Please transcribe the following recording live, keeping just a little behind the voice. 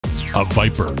a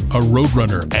Viper, a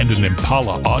Roadrunner, and an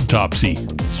Impala Autopsy,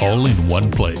 all in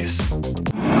one place.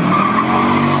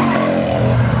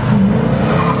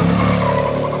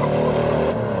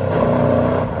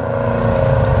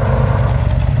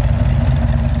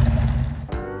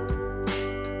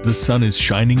 The sun is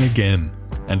shining again,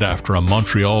 and after a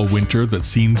Montreal winter that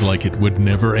seemed like it would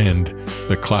never end,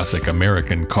 the classic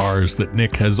American cars that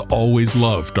Nick has always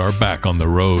loved are back on the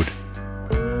road.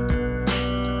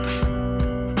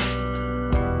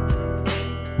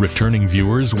 Returning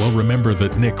viewers will remember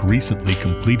that Nick recently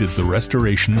completed the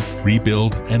restoration,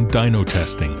 rebuild, and dyno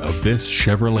testing of this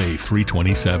Chevrolet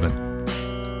 327.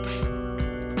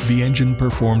 The engine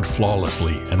performed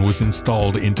flawlessly and was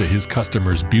installed into his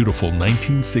customer's beautiful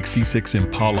 1966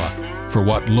 Impala for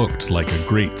what looked like a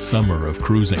great summer of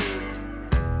cruising.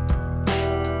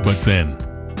 But then,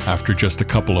 after just a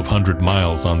couple of 100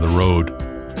 miles on the road,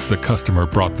 the customer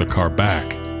brought the car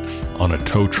back on a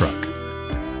tow truck.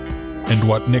 And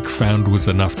what Nick found was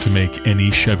enough to make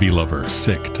any Chevy lover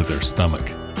sick to their stomach.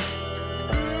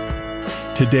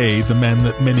 Today, the man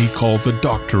that many call the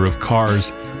doctor of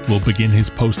cars will begin his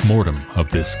post-mortem of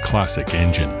this classic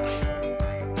engine.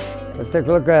 Let's take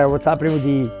a look at what's happening with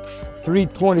the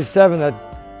 327 that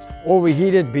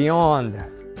overheated beyond.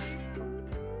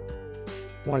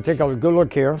 I want to take a good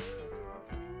look here.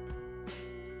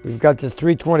 We've got this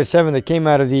 327 that came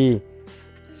out of the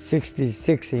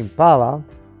 66 Impala.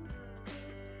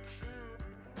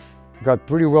 Got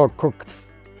pretty well cooked,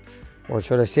 or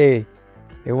should I say,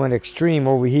 it went extreme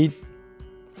overheat.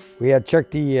 We had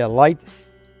checked the light.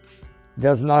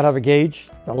 Does not have a gauge.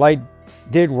 The light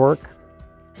did work.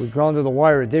 We grounded the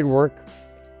wire, it did work.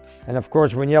 And of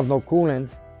course, when you have no coolant,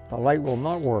 the light will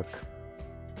not work.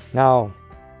 Now,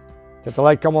 did the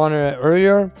light come on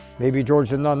earlier? Maybe George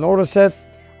did not notice it.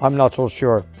 I'm not so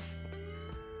sure.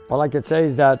 All I can say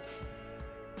is that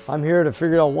I'm here to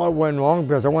figure out what went wrong,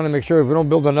 because I want to make sure if we don't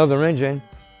build another engine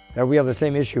that we have the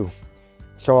same issue.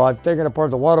 So I've taken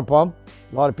apart the water pump.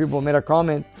 A lot of people made a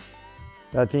comment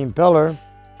that the impeller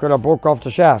could have broke off the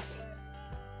shaft,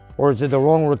 or is it the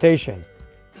wrong rotation?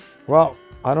 Well,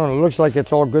 I don't know, it looks like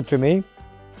it's all good to me,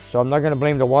 so I'm not going to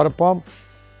blame the water pump.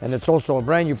 And it's also a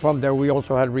brand new pump that we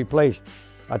also had replaced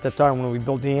at the time when we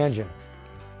built the engine.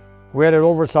 We had it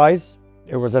oversized.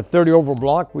 It was a 30 over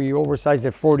block. We oversized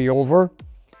it 40 over.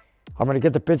 I'm going to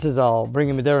get the pieces, I'll bring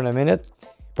them there in a minute,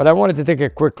 but I wanted to take a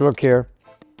quick look here.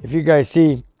 If you guys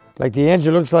see, like, the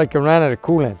engine looks like it ran out of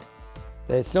coolant.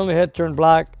 The cylinder head turned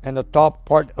black, and the top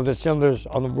part of the cylinders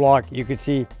on the block you can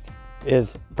see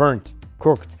is burnt,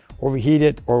 cooked,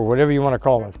 overheated, or whatever you want to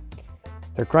call it.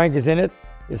 The crank is in it.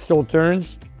 It still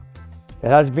turns. It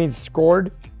has been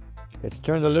scored. It's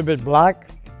turned a little bit black.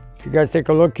 If you guys take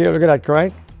a look here, look at that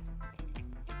crank.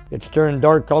 It's turned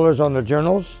dark colors on the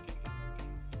journals.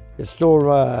 It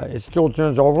still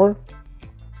turns over.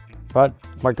 But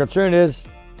my concern is,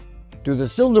 do the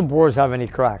cylinder bores have any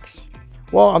cracks?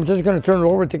 Well, I'm just going to turn it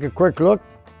over, take a quick look.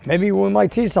 Maybe we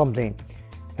might see something.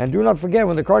 And do not forget,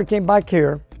 when the car came back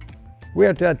here, we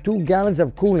had to have 2 gallons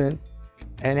of coolant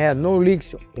and had no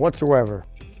leaks whatsoever.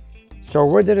 So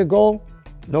where did it go?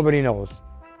 Nobody knows.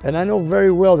 And I know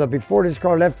very well that before this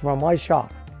car left from my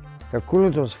shop, the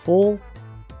coolant was full.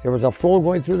 There was a flow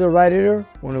going through the radiator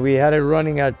when we had it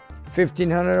running at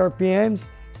 1500 RPMs.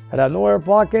 It had no air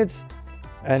pockets,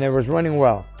 and it was running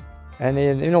well. And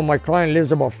then, you know, my client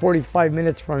lives about 45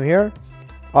 minutes from here,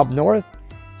 up north.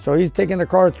 So he's taken the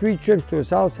car 3 trips to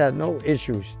his house, had no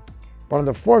issues. But on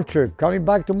the 4th trip, coming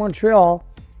back to Montreal,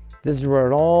 this is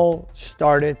where it all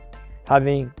started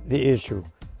having the issue.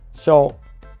 So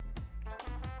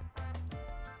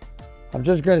I'm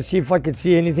just going to see if I can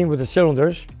see anything with the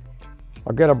cylinders.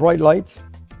 I'll get a bright light.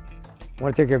 I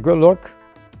want to take a good look.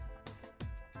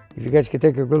 If you guys can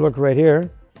take a good look right here,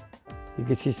 you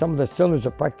can see some of the cylinders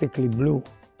are practically blue.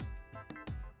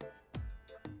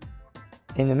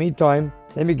 In the meantime,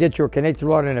 let me get you a connector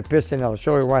rod and a piston, and I'll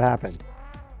show you what happened.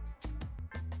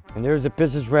 And there's the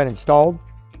pistons we had installed.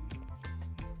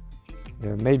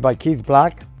 They're made by Keith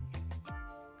Black.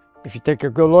 If you take a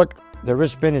good look, the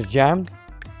wrist pin is jammed.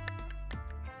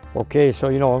 Okay, so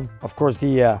you know, of course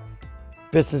the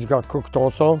pistons got cooked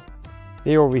also.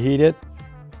 They overheated.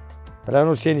 But I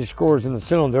don't see any scores in the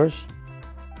cylinders.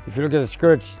 If you look at the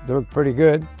skirts, they look pretty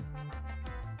good.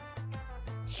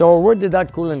 So where did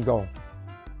that coolant go?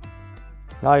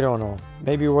 I don't know.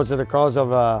 Maybe was it the cause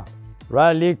of a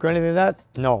rat leak or anything like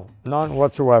that? No, none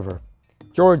whatsoever.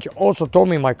 George also told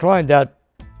me, my client, that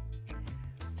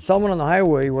someone on the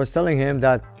highway was telling him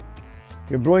that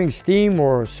you're blowing steam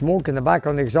or smoke in the back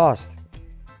on the exhaust.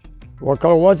 What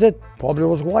color was it? Probably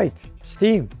was white.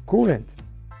 Steam, coolant.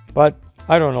 But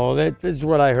I don't know. This is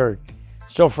what I heard.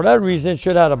 So for that reason,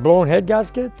 should have had a blown head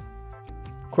gasket,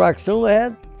 cracked cylinder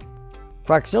head,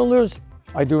 cracked cylinders.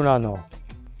 I do not know.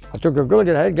 I took a good look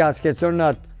at head gaskets. They're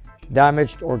not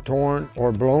damaged or torn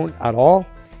or blown at all.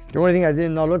 The only thing I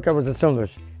did not look at was the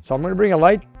cylinders. So I'm going to bring a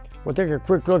light. We'll take a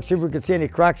quick look, see if we can see any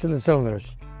cracks in the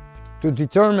cylinders. To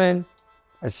determine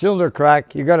a cylinder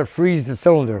crack, you got to freeze the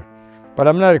cylinder. But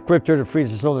I'm not equipped here to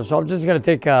freeze the cylinder, so I'm just going to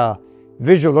take a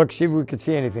visual look, see if we can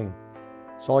see anything.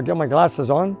 So I'll get my glasses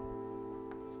on,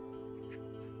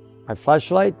 my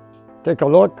flashlight, take a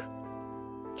look,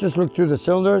 just look through the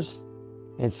cylinders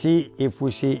and see if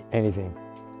we see anything.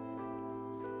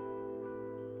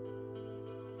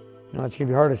 You know, it's going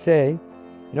to be hard to say.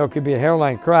 You know, it could be a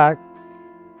hairline crack.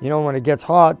 You know, when it gets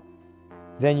hot,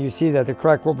 then you see that the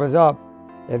crack opens up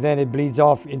and then it bleeds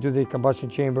off into the combustion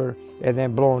chamber and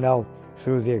then blown out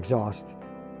through the exhaust.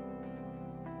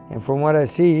 And from what I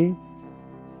see,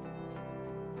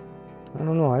 I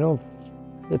don't know,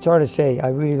 it's hard to say, I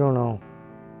really don't know.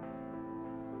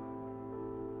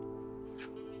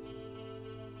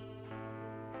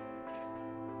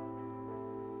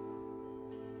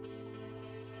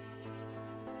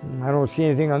 I don't see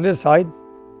anything on this side.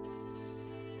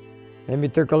 Let me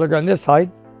take a look on this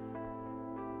side.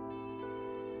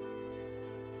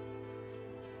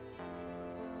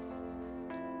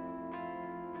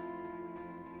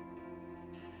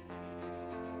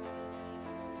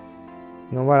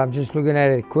 You know what, I'm just looking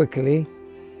at it quickly.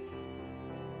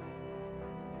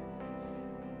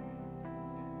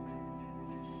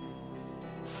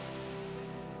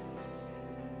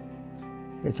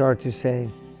 It's hard to say.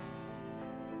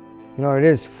 You know, it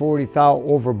is 40 thou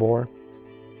overbore.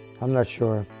 I'm not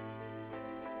sure.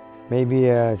 Maybe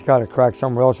it's got a crack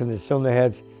somewhere else in the cylinder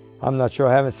heads. I'm not sure.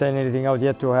 I haven't sent anything out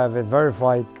yet to have it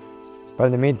verified. But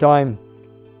in the meantime,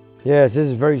 yes, this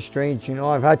is very strange. You know,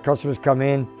 I've had customers come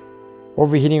in,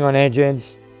 overheating on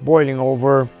engines, boiling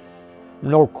over,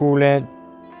 no coolant,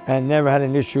 and never had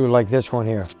an issue like this one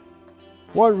here.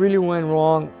 What really went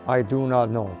wrong, I do not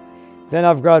know. Then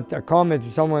I've got a comment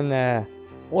to someone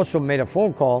also made a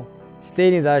phone call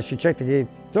stating that I should check the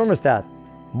thermostat,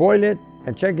 boil it,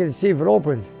 and check it to see if it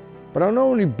opens. But I don't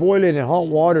only boil it in hot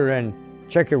water and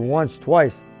check it once,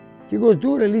 twice. He goes,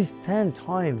 do it at least 10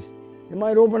 times. It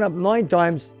might open up 9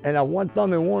 times, and at one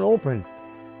time it won't open.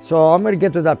 So I'm gonna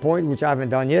get to that point, which I haven't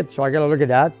done yet, so I gotta look at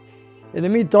that. In the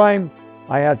meantime,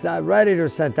 I had that radiator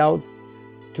sent out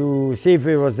to see if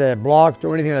it was blocked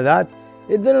or anything like that.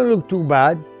 It didn't look too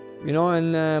bad, you know,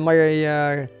 and my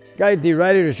guy at the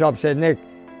radiator shop said, Nick,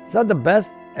 it's not the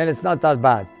best and it's not that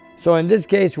bad. So in this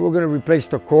case, we're gonna replace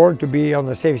the core to be on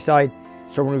the safe side.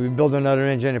 So when we build another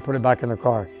engine and put it back in the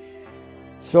car.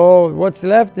 So what's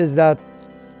left is that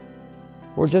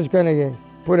we're just gonna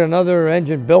put another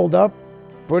engine build up,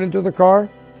 put into the car,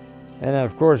 and then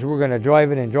of course we're gonna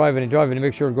drive it and drive it and drive it to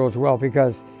make sure it goes well,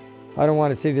 because I don't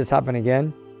want to see this happen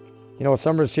again. You know,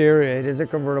 summer's here, it is a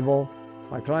convertible.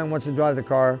 My client wants to drive the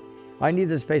car. I need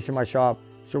the space in my shop,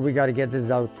 so we got to get this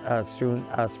out as soon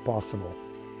as possible.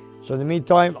 So in the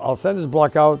meantime, I'll send this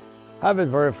block out, have it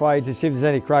verified to see if there's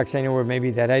any cracks anywhere maybe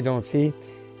that I don't see.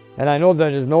 And I know that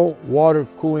there's no water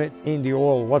coolant in the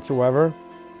oil whatsoever.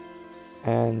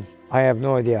 And I have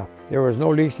no idea. There was no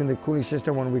leaks in the cooling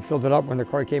system when we filled it up when the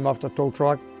car came off the tow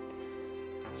truck.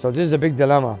 So this is a big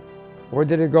dilemma. Where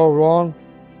did it go wrong?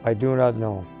 I do not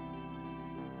know.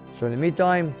 So in the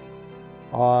meantime,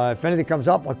 if anything comes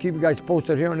up, I'll keep you guys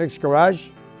posted here on Nick's Garage.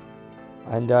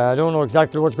 And I don't know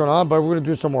exactly what's going on, but we're going to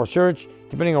do some more search,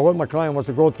 depending on what my client wants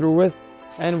to go through with,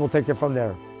 and we'll take it from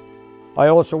there. I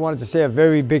also wanted to say a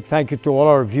very big thank you to all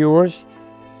our viewers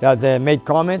that made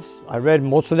comments. I read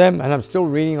most of them, and I'm still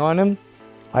reading on them.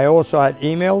 I also had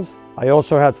emails. I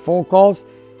also had phone calls,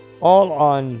 all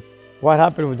on what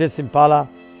happened with this Impala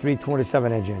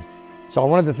 327 engine. So I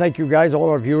wanted to thank you guys, all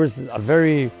our viewers, a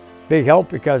very big help,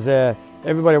 because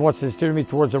everybody wants to steer me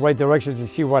towards the right direction to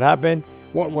see what happened,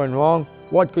 what went wrong,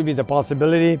 what could be the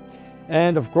possibility.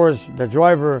 And of course, the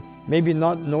driver maybe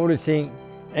not noticing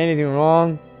anything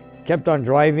wrong, kept on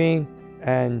driving,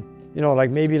 and you know, like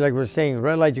maybe like we're saying,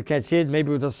 red light, you can't see it,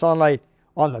 maybe with the sunlight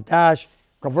on the dash,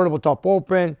 convertible top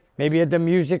open, maybe had the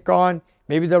music on,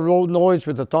 maybe the road noise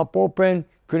with the top open,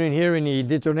 couldn't hear any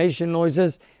detonation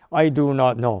noises. I do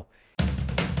not know.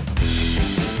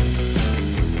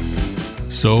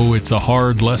 So it's a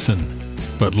hard lesson,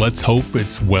 but let's hope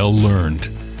it's well learned.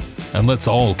 And let's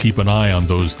all keep an eye on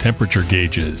those temperature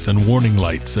gauges and warning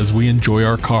lights as we enjoy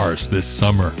our cars this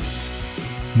summer.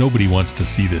 Nobody wants to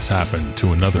see this happen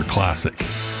to another classic.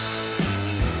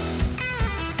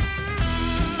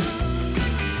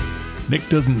 Nick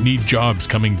doesn't need jobs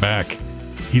coming back.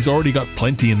 he's already got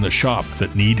plenty in the shop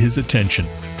that need his attention.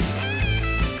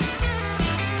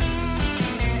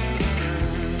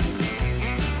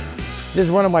 This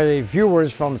is one of my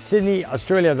viewers from Sydney,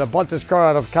 Australia, that bought this car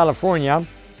out of California.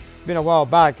 It's been a while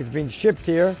back. It's been shipped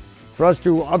here for us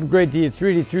to upgrade the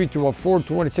 383 to a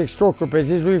 426 stroke group. He's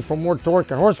looking for more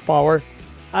torque and horsepower,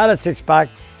 add a 6-pack,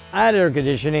 add air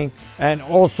conditioning, and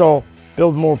also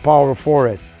build more power for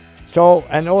it. So,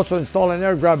 and also install an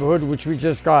air grabber hood, which we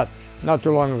just got not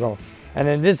too long ago. And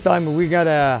then this time we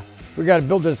gotta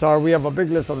build this car. We have a big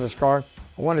list on this car.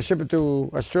 I want to ship it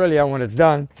to Australia when it's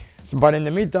done. But in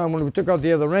the meantime, when we took out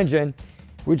the other engine,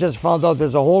 we just found out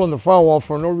there's a hole in the firewall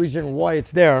for no reason why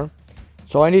it's there.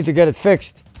 So I need to get it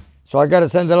fixed. So I got to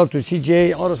send it out to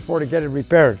CGA Autosport to get it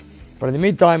repaired. But in the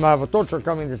meantime, I have a tow truck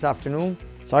coming this afternoon.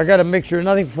 So I got to make sure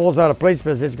nothing falls out of place,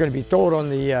 because it's going to be towed on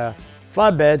the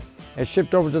flatbed and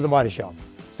shipped over to the body shop.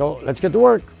 So let's get to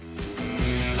work.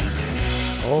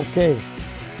 Okay,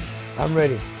 I'm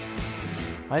ready.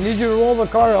 I need you to roll the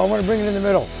car. I want to bring it in the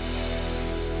middle.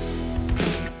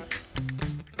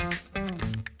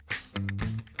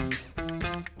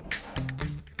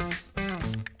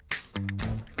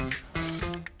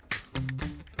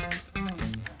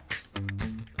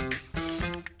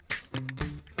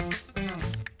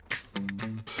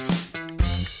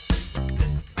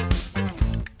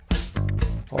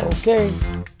 Okay.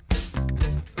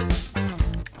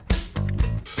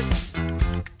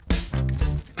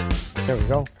 There we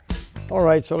go. All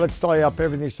right, so let's tie up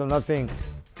everything so nothing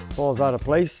falls out of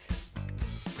place.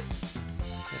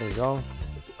 There we go.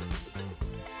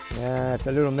 Yeah, it's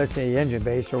a little messy in the engine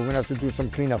bay, so we're gonna have to do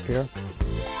some cleanup here.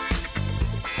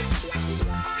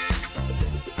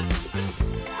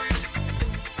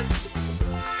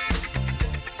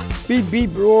 Beep, beep,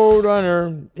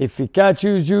 Roadrunner. If he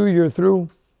catches you, you're through.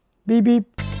 Beep, beep.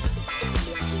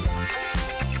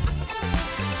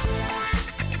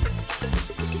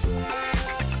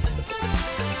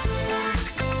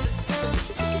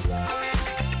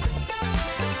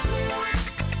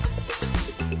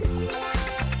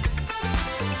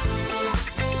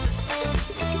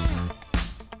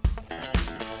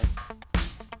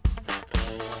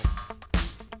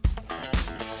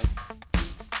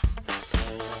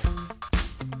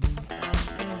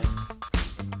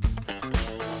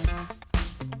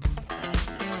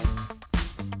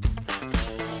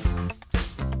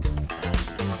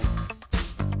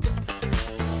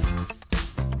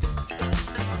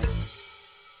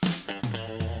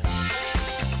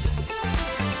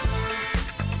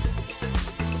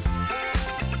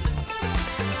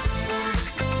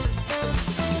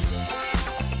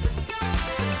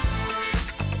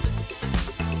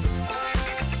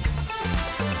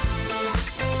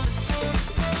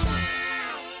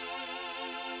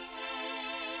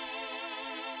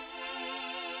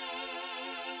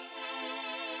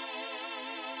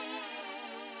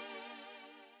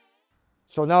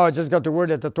 So now I just got the word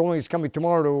that the towing is coming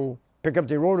tomorrow to pick up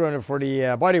the Roadrunner for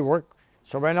the body work.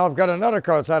 So right now I've got another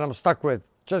car outside I'm stuck with.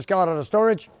 Just got out of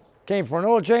storage, came for an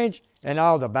oil change, and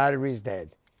now the battery's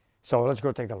dead. So let's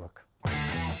go take a look.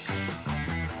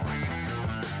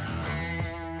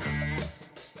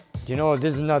 You know,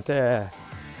 this is not this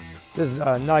is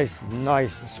a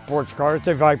nice sports car. It's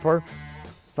a Viper.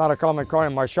 It's not a common car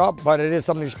in my shop, but it is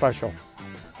something special.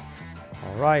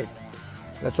 All right,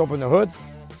 let's open the hood.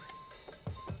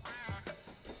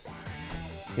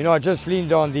 You know, I just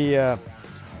leaned on the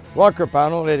rocker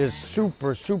panel. It is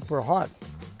super, super hot.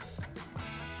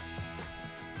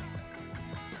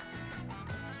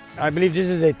 I believe this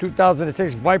is a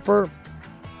 2006 Viper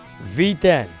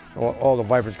V10. All the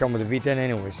Vipers come with a V10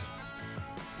 anyways.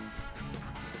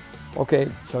 Okay,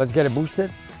 so let's get it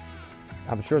boosted.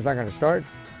 I'm sure it's not gonna start.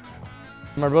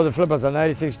 My brother Flip has a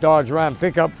 96 Dodge Ram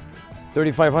pickup,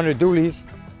 3500 dualies.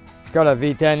 It's got a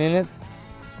V10 in it,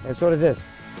 and so does this.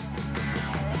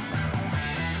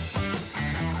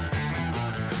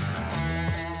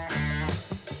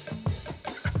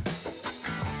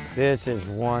 This is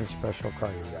one special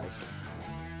car, you guys.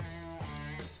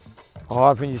 How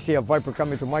often you see a Viper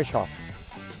coming to my shop?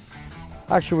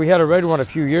 Actually, we had a red one a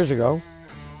few years ago,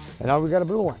 and now we got a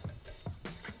blue one.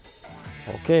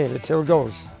 Okay, let's see how it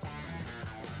goes.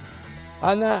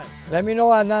 Adnan, let me know,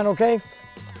 Adnan, okay?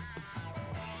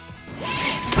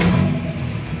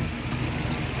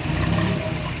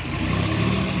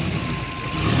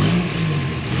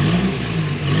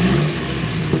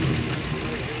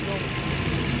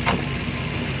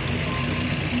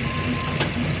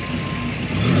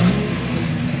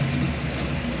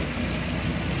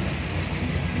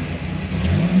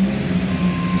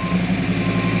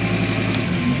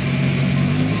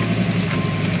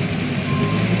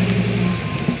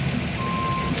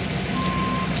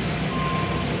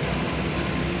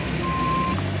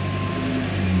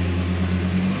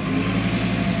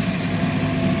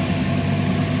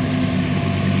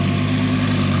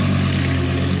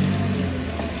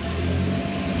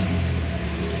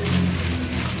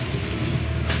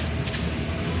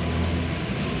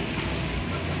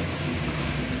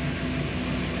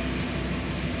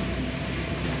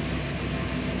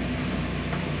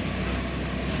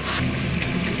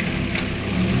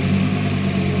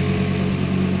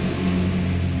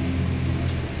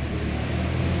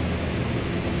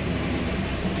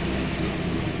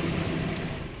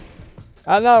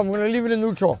 And now I'm going to leave it in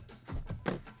neutral.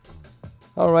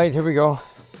 All right, here we go.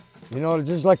 You know,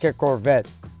 just like a Corvette.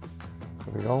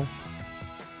 Here we go.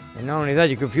 And not only that,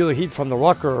 you can feel the heat from the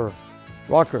rocker,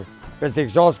 because the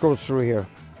exhaust goes through here.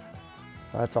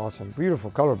 That's awesome.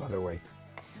 Beautiful color, by the way.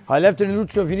 I left it in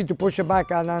neutral if you need to push it back,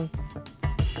 Adnan.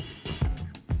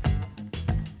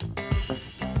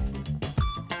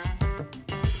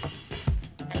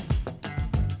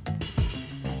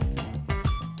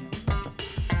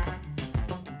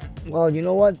 Well, you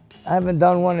know what? I haven't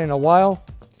done one in a while.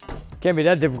 Can't be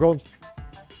that difficult.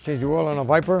 Change the oil on a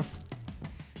Viper.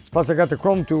 Plus I got the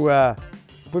chrome to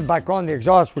put back on the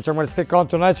exhaust, which I'm going to stick on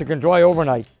tonight so it can dry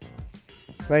overnight.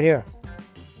 Right here.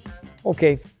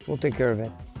 Okay, we'll take care of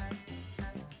it.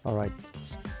 All right.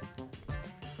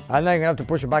 And now you're going to have to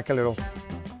push it back a little.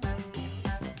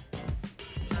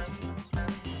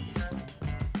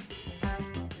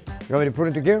 You want me to put it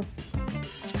into gear?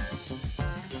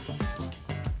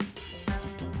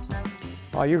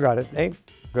 Oh, you got it, eh?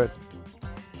 Good.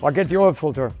 I'll get the oil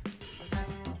filter.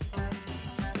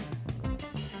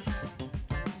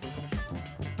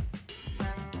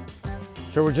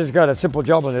 So we just got a simple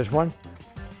job on this one.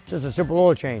 Just a simple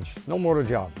oil change, no motor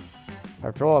job.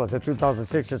 After all, it's a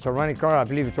 2006, it's a running car. I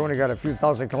believe it's only got a few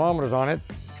thousand kilometers on it.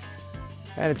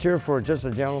 And it's here for just a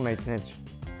general maintenance.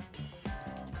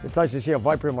 It's nice to see a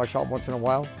Viper in my shop once in a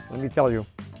while, let me tell you.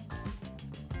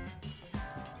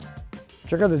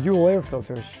 Check out the dual air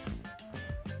filters.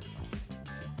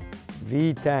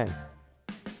 V10.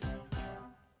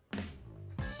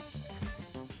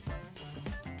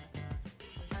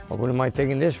 I wouldn't mind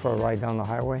taking this for a ride down the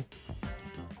highway.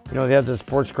 You know, they have the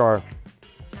sports car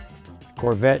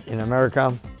Corvette in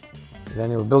America. Then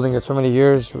they were building it so many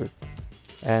years.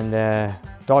 And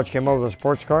Dodge came out with a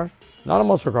sports car. Not a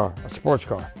muscle car, a sports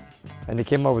car. And they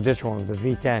came out with this one, the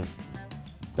V10.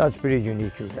 That's pretty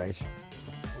unique, you guys.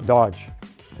 Dodge.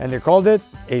 And they called it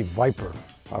a Viper,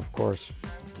 of course.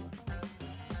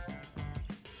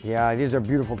 Yeah, these are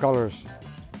beautiful colors.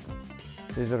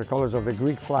 These are the colors of the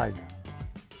Greek flag.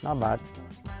 Not bad.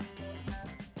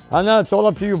 Anna, it's all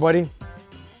up to you, buddy.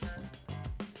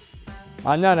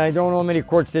 Anna, I don't know how many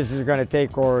quarts this is going to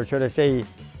take, or should I say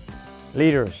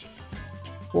liters.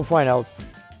 We'll find out.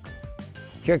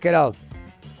 Check it out.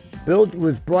 Built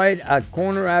with pride at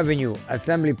Corner Avenue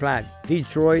Assembly Plant,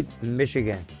 Detroit,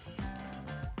 Michigan.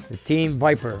 The Team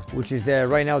Viper, which is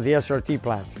right now the SRT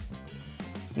plant.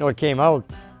 You know, it came out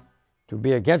to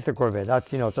be against the Corvette.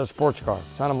 That's, you know, it's a sports car.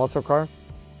 It's not a muscle car.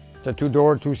 It's a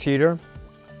two-door, two-seater.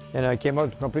 And it came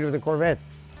out to compete with the Corvette.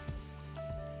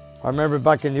 I remember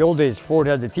back in the old days, Ford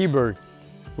had the T-Bird,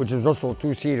 which was also a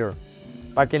two-seater.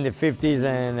 Back in the 50s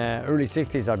and early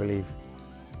 60s, I believe.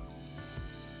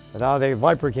 But now the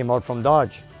Viper came out from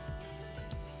Dodge.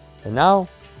 And now,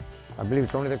 I believe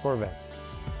it's only the Corvette.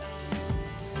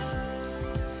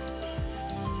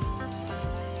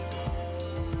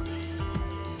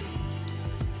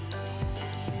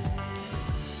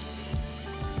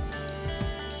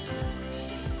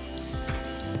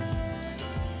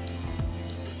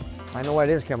 I know why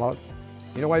this came out.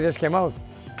 You know why this came out?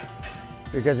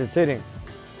 Because it's hitting.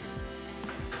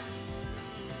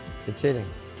 It's hitting.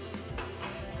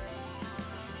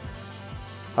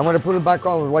 I'm going to put it back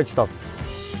on with white stuff.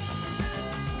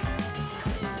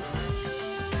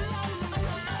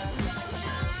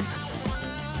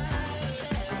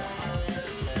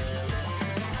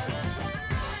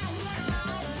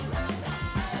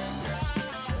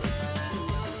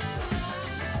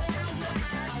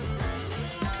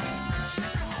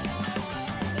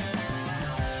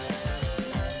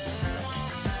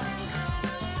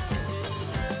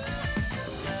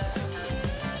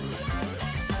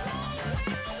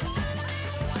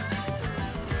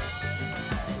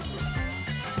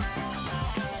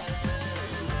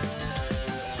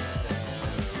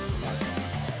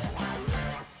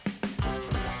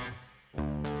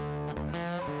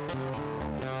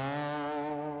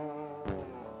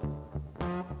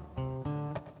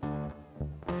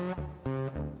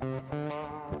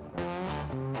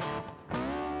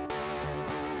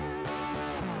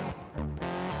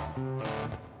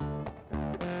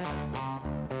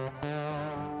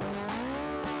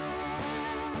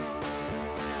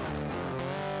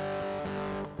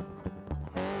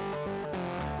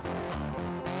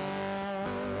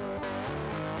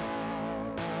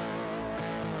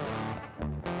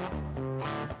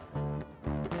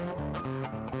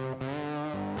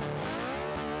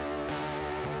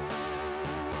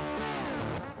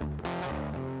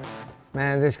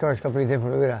 Man, this car is completely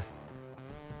different. Look at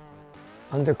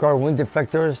that. Undercar wind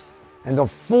deflectors, and the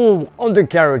full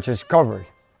undercarriage is covered.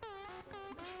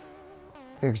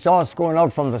 The exhaust going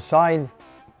out from the side.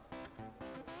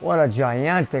 What a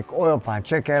gigantic oil pan.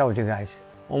 Check it out, you guys.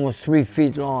 Almost 3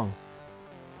 feet long.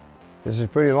 This is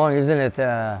pretty long, isn't it,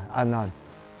 Adnan?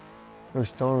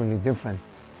 Looks totally different.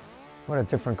 What a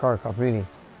different car cup, really.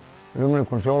 Aluminum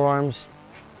control arms,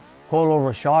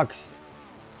 coilover shocks.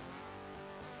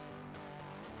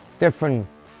 Different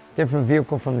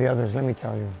vehicle from the others, let me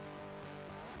tell you.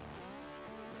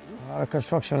 A lot of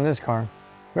construction in this car.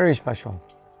 Very special.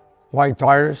 White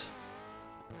tires.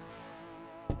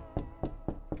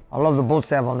 I love the bolts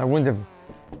they have on their window.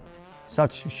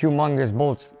 Such humongous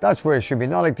bolts. That's where it should be.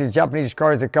 Not like these Japanese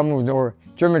cars that come with, or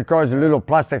German cars with little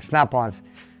plastic snap-ons.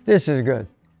 This is good.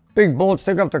 Big bolts,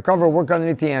 take off the cover, work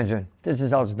underneath the engine. This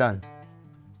is how it's done.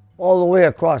 All the way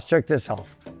across. Check this out.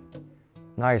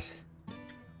 Nice.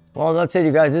 Well, that's it,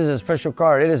 you guys. This is a special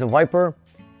car. It is a Viper.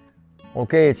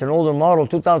 Okay, it's an older model,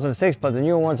 2006, but the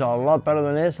newer ones are a lot better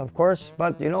than this, of course.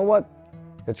 But you know what?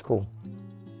 It's cool.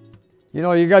 You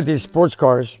know, you got these sports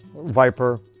cars,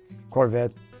 Viper,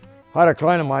 Corvette. I had a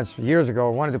client of mine years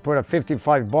ago wanted to put a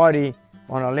 55 body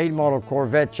on a late model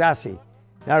Corvette chassis.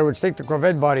 In other words, take the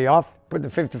Corvette body off, put the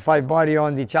 55 body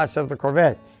on the chassis of the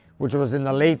Corvette, which was in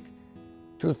the late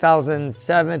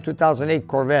 2007, 2008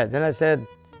 Corvette. Then I said,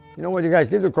 you know what, you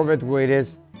guys, leave the Corvette the way it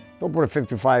is. Don't put a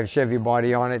 55 Chevy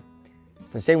body on it.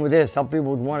 The same with this. Some people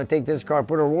would want to take this car,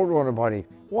 put a Roadrunner body.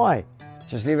 Why?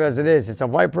 Just leave it as it is. It's a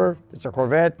Viper, it's a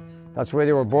Corvette. That's the way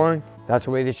they were born. That's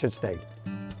the way they should stay.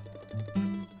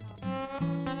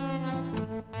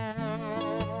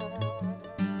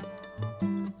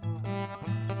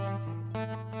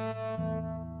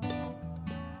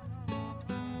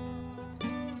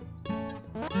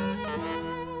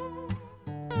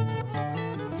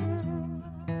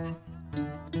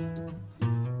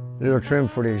 Little trim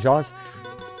for the exhaust.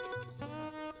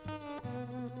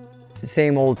 It's the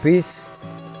same old piece.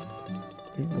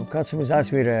 The customers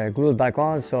asked me to glue it back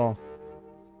on, so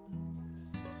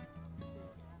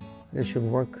this should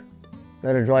work.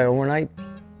 Let it dry overnight.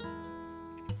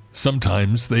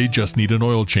 Sometimes they just need an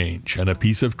oil change and a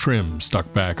piece of trim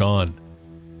stuck back on.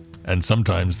 And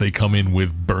sometimes they come in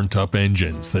with burnt-up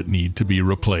engines that need to be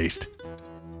replaced.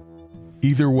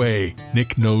 Either way,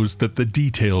 Nick knows that the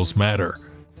details matter,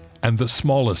 and the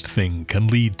smallest thing can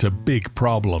lead to big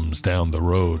problems down the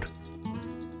road.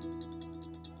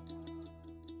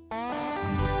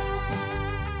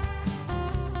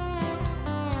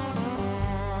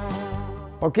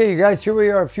 Okay, you guys, here we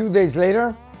are a few days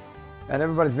later, and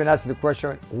everybody's been asking the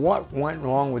question, what went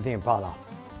wrong with the Impala?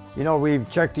 You know, we've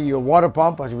checked the water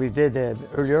pump, as we did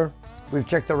earlier. We've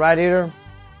checked the radiator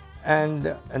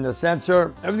and the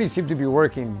sensor. Everything seemed to be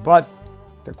working, but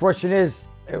the question is,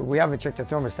 we haven't checked the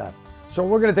thermostat. So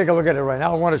we're gonna take a look at it right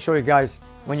now. I wanna show you guys,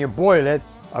 when you boil it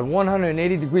at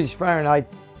 180 degrees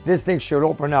Fahrenheit, this thing should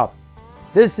open up.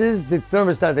 This is the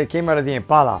thermostat that came out of the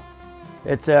Impala.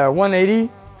 It's a 180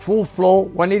 full flow,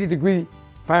 180 degree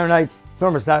Fahrenheit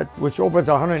thermostat, which opens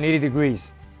 180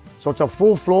 degrees. So it's a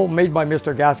full flow made by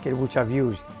Mr. Gasket, which I've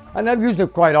used. And I've used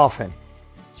it quite often.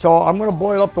 So I'm gonna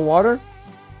boil up the water.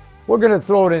 We're gonna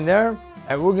throw it in there,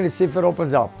 and we're gonna see if it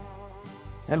opens up.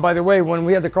 And by the way, when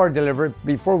we had the car delivered,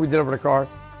 before we delivered the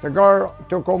car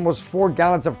took almost 4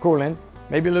 gallons of coolant,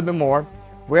 maybe a little bit more.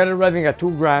 We had it revving at 2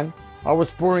 grand. I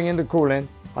was pouring in the coolant.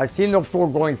 I seen the flow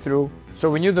going through, so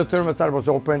we knew the thermostat was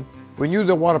open. We knew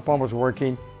the water pump was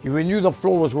working. We knew the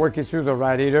flow was working through the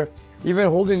radiator. Even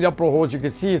holding the upper hose, you can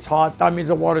see it's hot. That means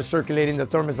the water is circulating, the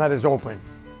thermostat is open.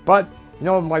 But, you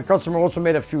know, my customer also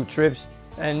made a few trips,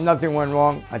 and nothing went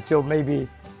wrong until maybe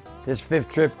his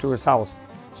 5th trip to his house.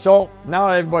 So now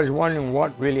everybody's wondering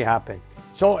what really happened.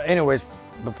 So anyways,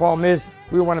 the problem is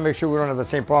we want to make sure we don't have the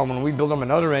same problem when we build them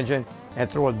another engine and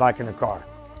throw it back in the car.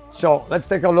 So let's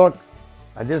take a look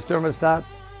at this thermostat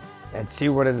and see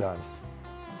what it does.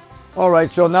 All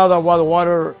right, so now that while the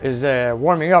water is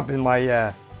warming up in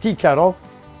my tea kettle,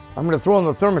 I'm going to throw in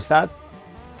the thermostat.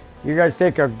 You guys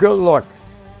take a good look.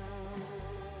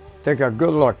 Take a good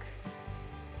look.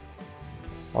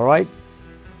 All right?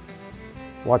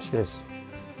 Watch this.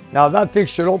 Now that thing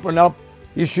should open up.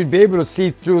 You should be able to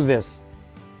see through this.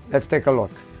 Let's take a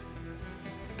look.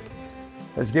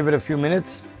 Let's give it a few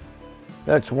minutes.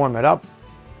 Let's warm it up.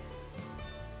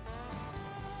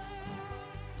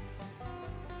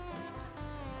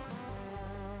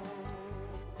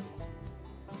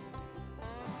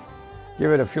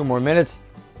 Give it a few more minutes.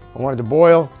 I want it to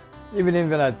boil. Even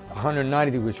at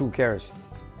 190 degrees, who cares?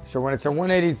 So when it's a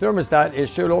 180 thermostat, it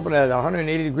should open at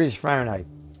 180 degrees Fahrenheit.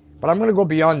 But I'm gonna go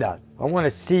beyond that. I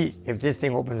wanna see if this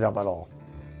thing opens up at all.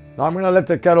 Now I'm gonna let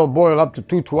the kettle boil up to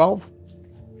 212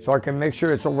 so I can make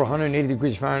sure it's over 180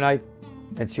 degrees Fahrenheit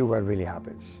and see what really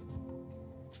happens.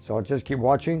 So I'll just keep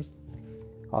watching.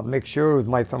 I'll make sure with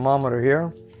my thermometer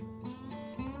here.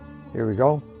 Here we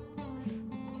go.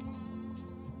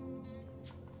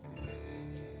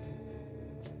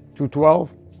 $212.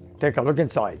 Take a look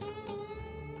inside.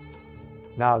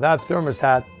 Now that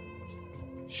thermostat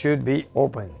should be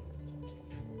open.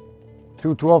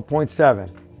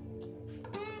 212.7.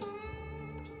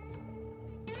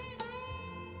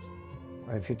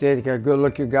 If you take a good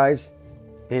look, you guys,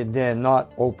 it did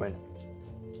not open.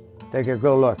 Take a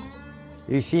good look.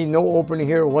 You see no opening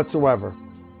here whatsoever.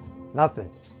 Nothing.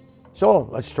 So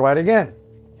let's try it again.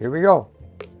 Here we go.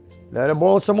 Let it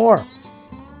boil some more.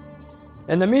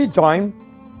 In the meantime,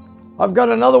 I've got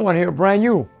another one here, brand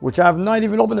new, which I have not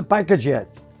even opened the package yet.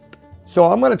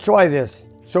 So I'm going to try this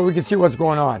so we can see what's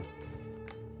going on.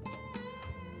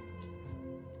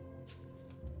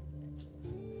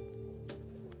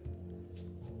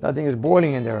 That thing is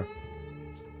boiling in there.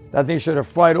 That thing should have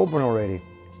fried open already.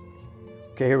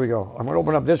 Okay, here we go. I'm going to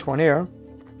open up this one here.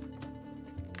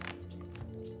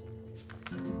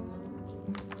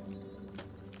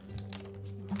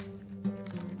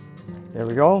 There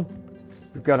we go.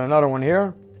 We've got another one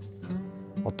here.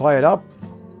 I'll tie it up.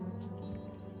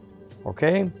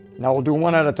 Okay, now we'll do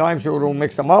one at a time so we don't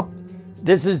mix them up.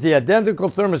 This is the identical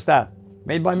thermostat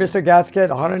made by Mr. Gasket,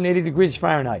 180 degrees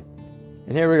Fahrenheit.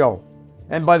 And here we go.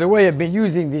 And by the way, I've been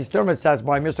using these thermostats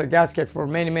by Mr. Gasket for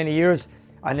many, many years.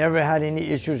 I never had any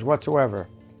issues whatsoever.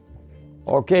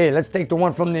 Okay, let's take the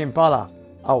one from the Impala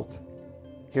out.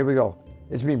 Here we go.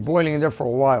 It's been boiling in there for a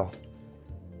while.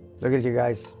 Look at it, you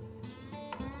guys.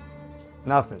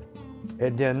 Nothing.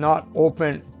 It did not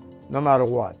open no matter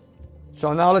what.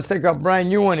 So now let's take a brand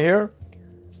new one here,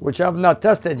 which I have not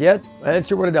tested yet. Let's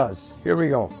see what it does. Here we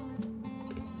go.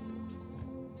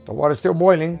 The water's still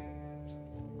boiling.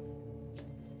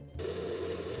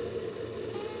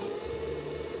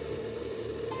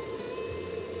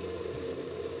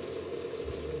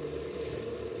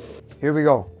 Here we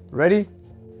go. Ready?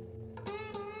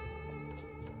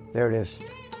 There it is.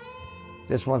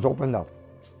 This one's opened up.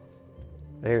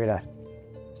 Look at that.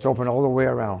 It's open all the way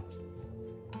around.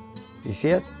 You see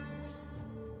it?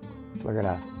 Look at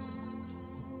that.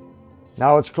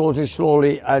 Now it's closing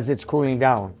slowly as it's cooling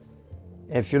down.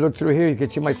 If you look through here, you can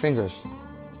see my fingers.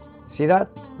 See that?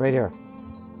 Right here.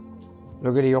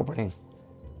 Look at the opening.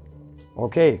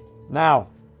 Okay, now,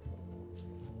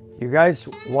 you guys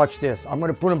watch this. I'm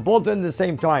going to put them both in the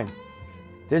same time.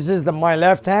 This is my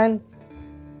left hand.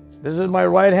 This is my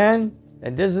right hand.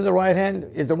 And this is the right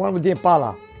hand, is the one with the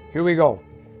Impala. Here we go.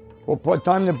 We'll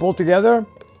time them both together.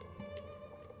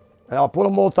 And I'll put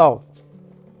them both out.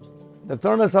 The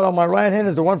thermostat on my right hand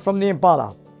is the one from the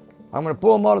Impala. I'm going to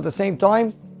pull them out at the same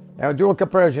time and I'll do a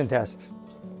comparison test.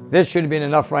 This should have been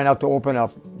enough right now to open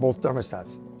up both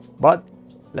thermostats. But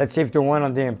let's see if the one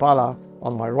on the Impala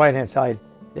on my right hand side,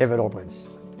 if it opens.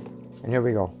 And here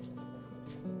we go.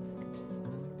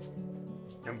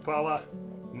 Impala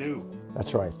new.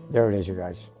 That's right. There it is, you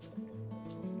guys.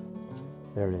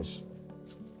 There it is.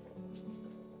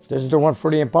 This is the one for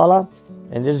the Impala,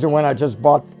 and this is the one I just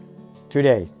bought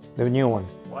today, the new one.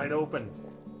 Wide open,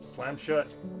 slam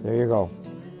shut. There you go.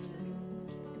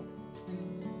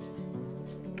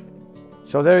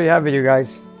 So there you have it, you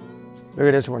guys. Look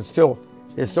at this one.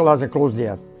 It still hasn't closed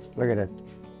yet. Look at it.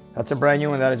 That's a brand new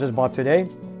one that I just bought today,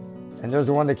 and there's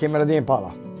the one that came out of the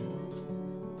Impala.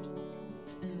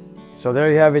 So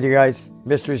there you have it, you guys.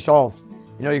 Mystery solved.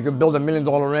 You know, you could build $1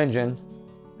 million engine,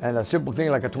 and a simple thing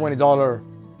like a $20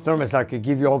 thermostat could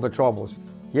give you all the troubles.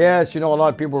 Yes, you know, a lot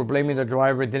of people were blaming the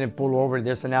driver, didn't pull over,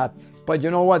 this and that. But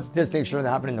you know what? This thing shouldn't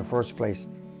happen in the first place.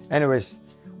 Anyways,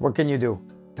 what can you do?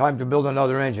 Time to build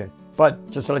another engine. But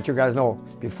just to let you guys know,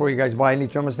 before you guys buy any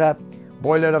thermostat,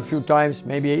 boil it a few times,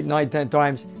 maybe 8, 9, 10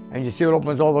 times, and you see it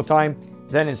opens all the time,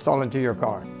 then install it into your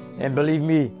car. And believe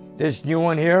me, this new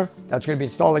one here, that's going to be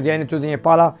installed again into the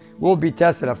Impala, will be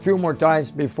tested a few more times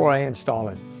before I install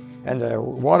it. And the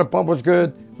water pump was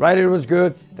good, radiator was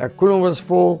good, the coolant was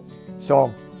full.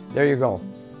 So there you go.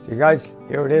 You guys,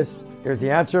 here it is. Here's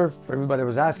the answer for everybody who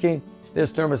was asking.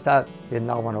 This thermostat did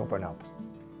not want to open up.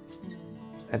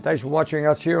 And thanks for watching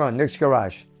us here on Nick's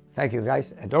Garage. Thank you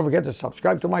guys, and don't forget to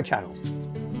subscribe to my channel.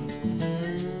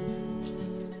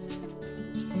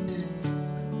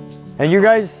 And you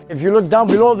guys, if you look down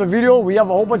below the video, we have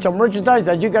a whole bunch of merchandise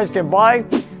that you guys can buy.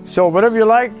 So whatever you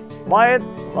like, buy it,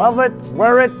 love it,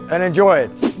 wear it, and enjoy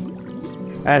it.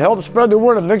 And help spread the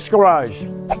word of Nick's Garage.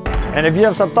 And if you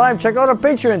have some time, check out our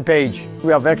Patreon page.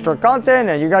 We have extra content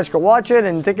and you guys can watch it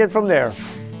and take it from there.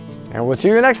 And we'll see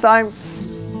you next time.